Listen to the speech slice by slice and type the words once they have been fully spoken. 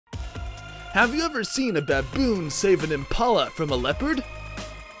Have you ever seen a baboon save an impala from a leopard?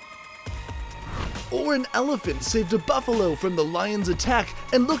 Or an elephant saved a buffalo from the lion's attack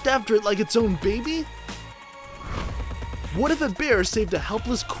and looked after it like its own baby? What if a bear saved a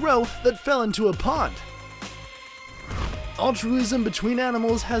helpless crow that fell into a pond? Altruism between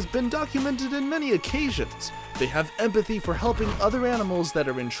animals has been documented in many occasions. They have empathy for helping other animals that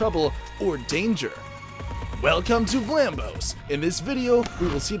are in trouble or danger. Welcome to Vlambose. In this video, we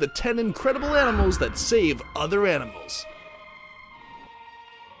will see the 10 incredible animals that save other animals.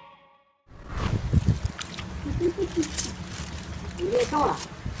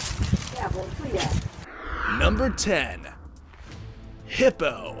 Number 10.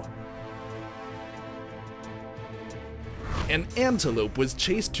 Hippo. An antelope was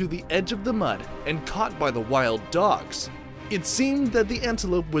chased to the edge of the mud and caught by the wild dogs. It seemed that the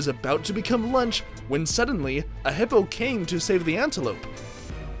antelope was about to become lunch when suddenly a hippo came to save the antelope.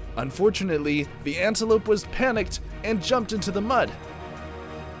 Unfortunately, the antelope was panicked and jumped into the mud.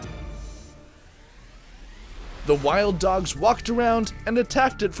 The wild dogs walked around and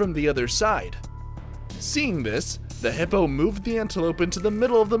attacked it from the other side. Seeing this, the hippo moved the antelope into the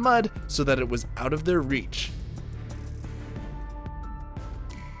middle of the mud so that it was out of their reach.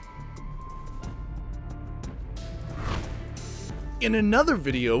 In another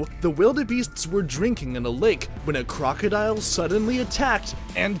video, the wildebeests were drinking in a lake when a crocodile suddenly attacked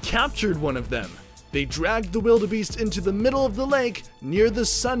and captured one of them. They dragged the wildebeest into the middle of the lake near the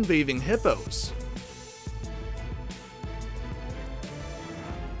sunbathing hippos.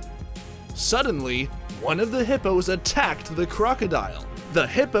 Suddenly, one of the hippos attacked the crocodile. The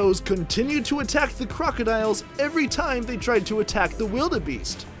hippos continued to attack the crocodiles every time they tried to attack the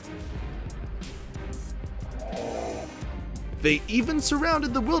wildebeest. They even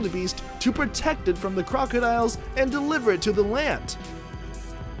surrounded the wildebeest to protect it from the crocodiles and deliver it to the land.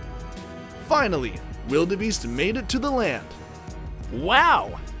 Finally, wildebeest made it to the land.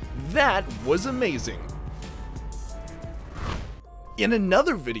 Wow, that was amazing. In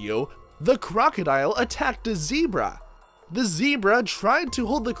another video, the crocodile attacked a zebra. The zebra tried to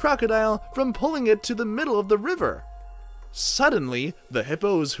hold the crocodile from pulling it to the middle of the river. Suddenly, the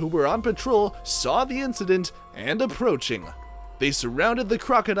hippos who were on patrol saw the incident and approaching. They surrounded the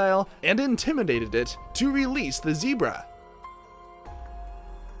crocodile and intimidated it to release the zebra.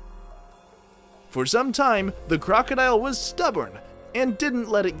 For some time, the crocodile was stubborn and didn't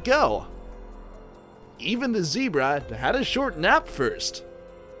let it go. Even the zebra had a short nap first.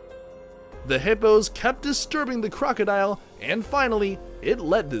 The hippos kept disturbing the crocodile, and finally, it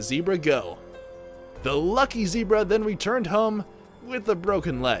let the zebra go. The lucky zebra then returned home with a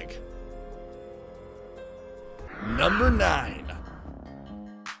broken leg. Number 9.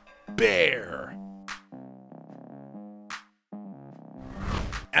 Bear.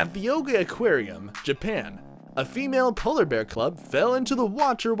 At the Oga Aquarium, Japan, a female polar bear cub fell into the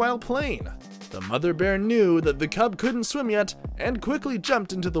water while playing. The mother bear knew that the cub couldn't swim yet and quickly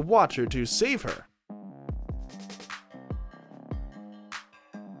jumped into the water to save her.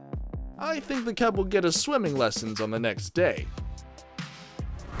 I think the cub will get a swimming lessons on the next day.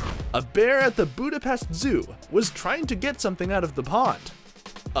 A bear at the Budapest Zoo was trying to get something out of the pond.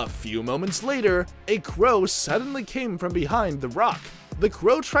 A few moments later, a crow suddenly came from behind the rock. The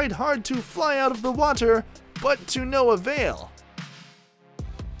crow tried hard to fly out of the water, but to no avail.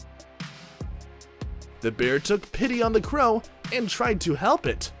 The bear took pity on the crow and tried to help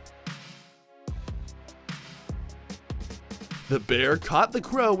it. The bear caught the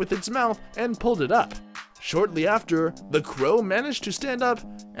crow with its mouth and pulled it up. Shortly after, the crow managed to stand up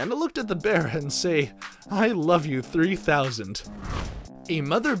and looked at the bear and say, "I love you 3,000. A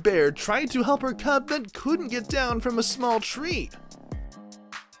mother bear tried to help her cub that couldn't get down from a small tree.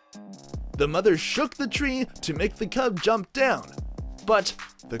 The mother shook the tree to make the cub jump down, but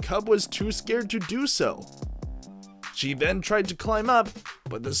the cub was too scared to do so. She then tried to climb up,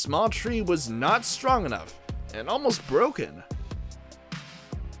 but the small tree was not strong enough and almost broken.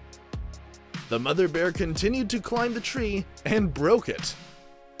 The mother bear continued to climb the tree and broke it.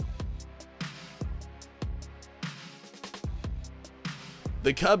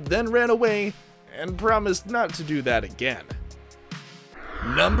 The cub then ran away and promised not to do that again.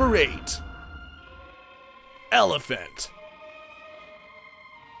 Number 8. Elephant.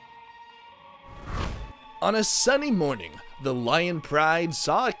 On a sunny morning, the lion pride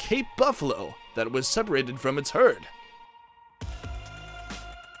saw a Cape buffalo that was separated from its herd.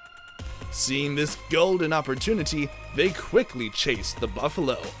 Seeing this golden opportunity, they quickly chased the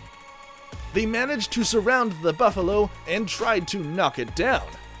buffalo. They managed to surround the buffalo and tried to knock it down.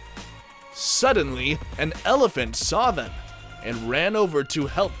 Suddenly, an elephant saw them. and ran over to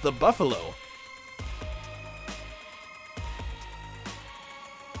help the buffalo.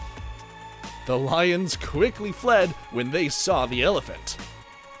 The lions quickly fled when they saw the elephant.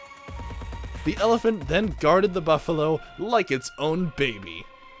 The elephant then guarded the buffalo like its own baby.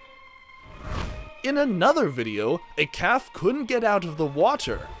 In another video, a calf couldn't get out of the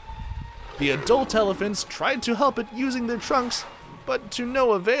water. The adult elephants tried to help it using their trunks, but to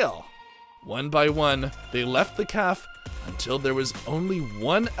no avail. One by one, they left the calf until there was only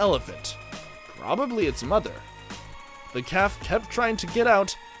one elephant, probably its mother. The calf kept trying to get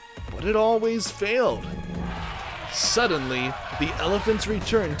out, but it always failed. Suddenly, the elephants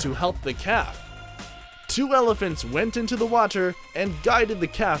returned to help the calf. Two elephants went into the water and guided the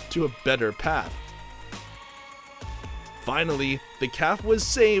calf to a better path. Finally, the calf was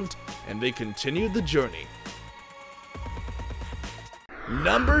saved and they continued the journey.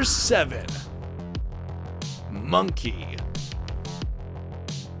 Number 7. Monkey.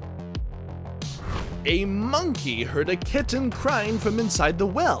 A monkey heard a kitten crying from inside the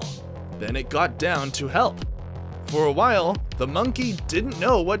well. Then it got down to help. For a while, the monkey didn't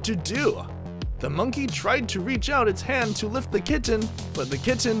know what to do. The monkey tried to reach out its hand to lift the kitten, but the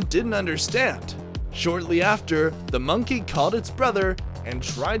kitten didn't understand. Shortly after, the monkey called its brother and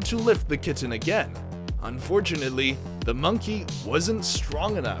tried to lift the kitten again. Unfortunately, the monkey wasn't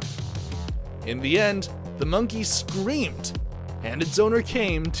strong enough. In the end, the monkey screamed, and its owner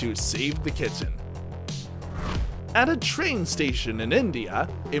came to save the kitten. At a train station in India,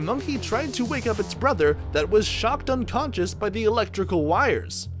 a monkey tried to wake up its brother that was shocked unconscious by the electrical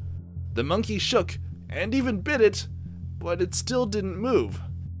wires. The monkey shook and even bit it, but it still didn't move.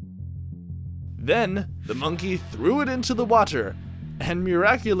 Then, the monkey threw it into the water, and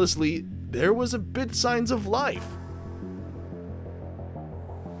miraculously, there was a bit signs of life.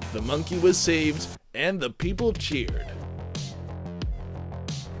 The monkey was saved, and the people cheered.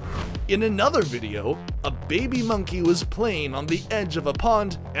 In another video, a baby monkey was playing on the edge of a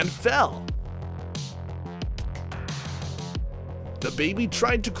pond and fell. The baby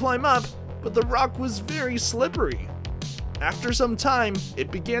tried to climb up, but the rock was very slippery. After some time,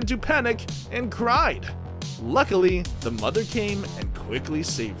 it began to panic and cried. Luckily, the mother came and quickly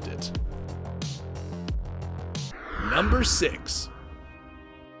saved it. Number 6.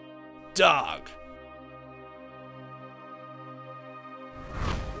 Dog.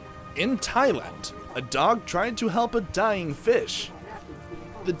 In Thailand, a dog tried to help a dying fish.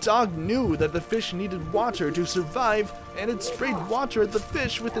 The dog knew that the fish needed water to survive, and it sprayed water at the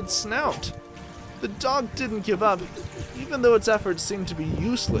fish with its snout. The dog didn't give up, even though its efforts seemed to be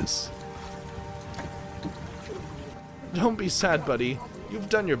useless. Don't be sad, buddy. You've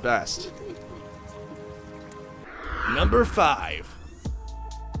done your best. Number 5.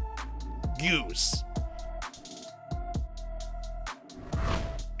 Goose.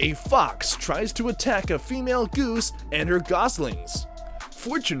 A fox tries to attack a female goose and her goslings.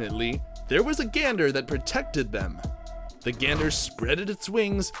 Fortunately, there was a gander that protected them. The gander spreaded its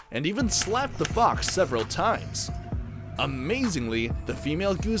wings and even slapped the fox several times. Amazingly, the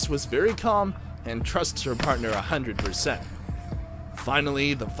female goose was very calm and trusts her partner 100%.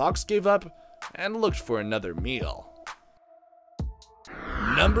 Finally, the fox gave up and looked for another meal.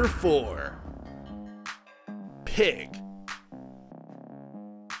 Number 4. Pig.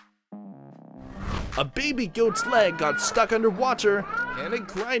 A baby goat's leg got stuck underwater and it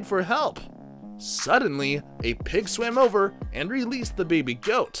cried for help. Suddenly, a pig swam over and released the baby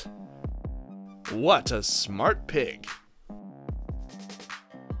goat. What a smart pig.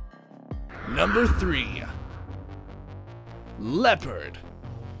 Number 3. Leopard.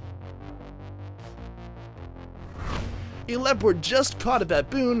 A leopard just caught a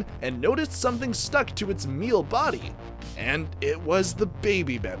baboon and noticed something stuck to its meal body, and it was the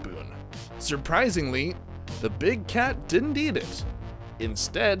baby baboon. Surprisingly, the big cat didn't eat it.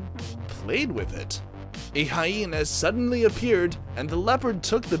 Instead, played with it. A hyena suddenly appeared, and the leopard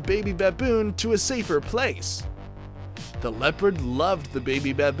took the baby baboon to a safer place. The leopard loved the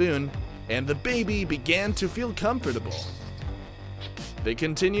baby baboon, and the baby began to feel comfortable. They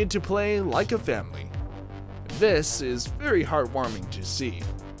continued to play like a family. This is very heartwarming to see.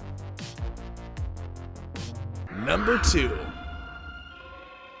 Number 2.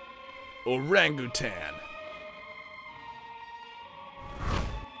 Orangutan.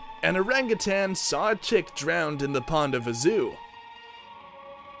 An orangutan saw a chick drowned in the pond of a zoo.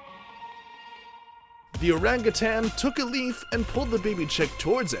 The orangutan took a leaf and pulled the baby chick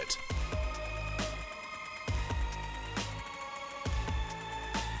towards it.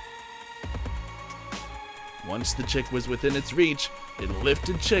 Once the chick was within its reach, it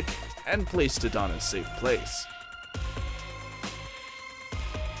lifted chick and placed it on a safe place.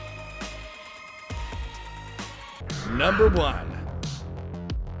 Number 1.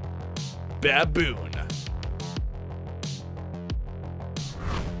 Baboon.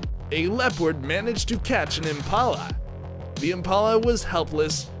 A leopard managed to catch an impala. The impala was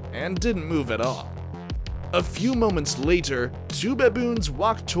helpless and didn't move at all. A few moments later, 2 baboons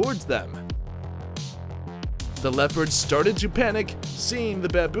walked towards them. The leopard started to panic, seeing the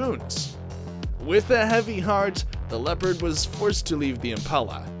baboons. With a heavy heart, the leopard was forced to leave the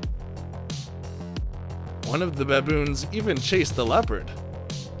impala. One of the baboons even chased the leopard.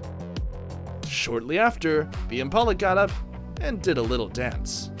 Shortly after, the impala got up and did a little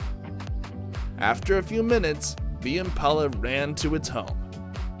dance. After a few minutes, the impala ran to its home.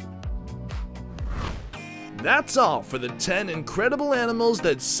 That's all for the 10 incredible animals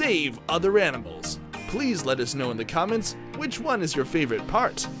that save other animals. Please let us know in the comments which one is your favorite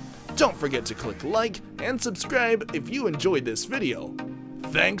part. Don't forget to click like and subscribe if you enjoyed this video.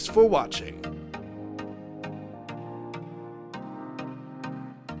 Thanks for watching.